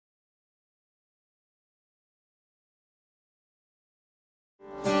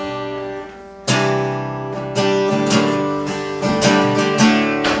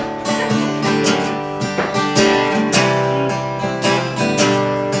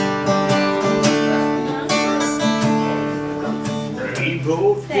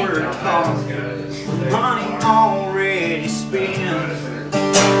money already spent.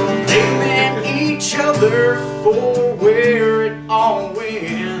 They met each other for where it all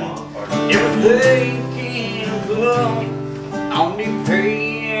went. If they give up on the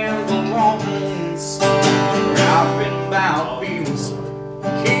paying the loans, rapping about bills,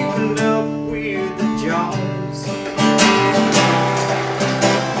 keeping up with the Jones.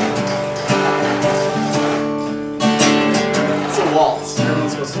 It's a waltz.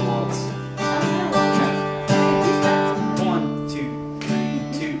 Everyone's supposed to waltz. 1, 2, 3,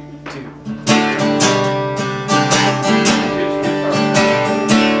 2, 2.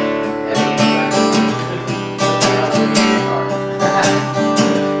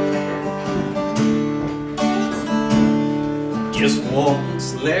 Just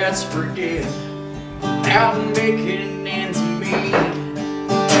once, let's forget about making ends meet.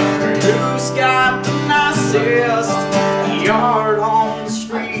 Who's got the nicest yard on the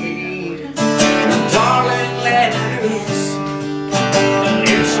street? Darling, let loose, let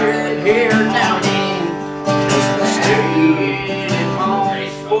your hair down in, 'cause we're staying at home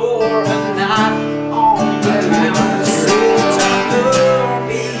for a night on the mountain. So turn the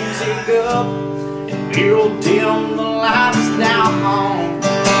music up and we'll dim the lights down home.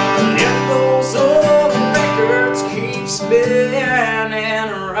 Let those old records keep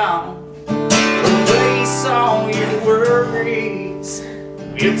spinning around. Erase all your worries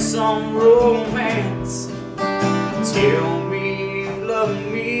with some romance. Tell me you love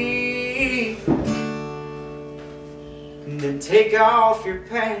me, and then take off your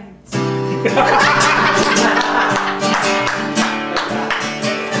pants.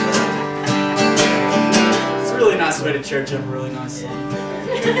 It's a really nice way to church up a really nice song.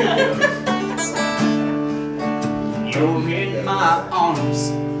 You're in my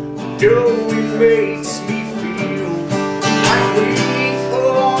arms, girl, it makes me feel like we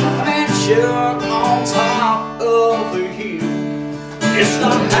own a mansion on top of a hill. It's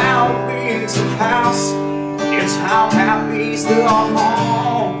not how big's the house, it's how happy's the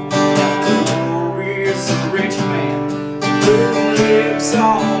home. Or is a rich man who lives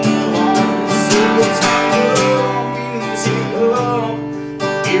on the lawn. So turn the music up,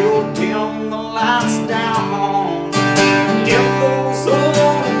 you'll dim the lights down. If those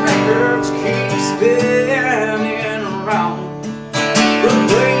old records keep spinning around,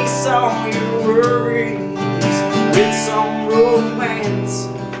 replace all your worries with some romance.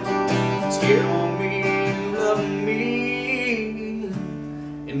 Tell me you love me,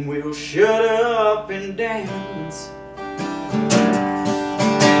 and we'll shut up and dance.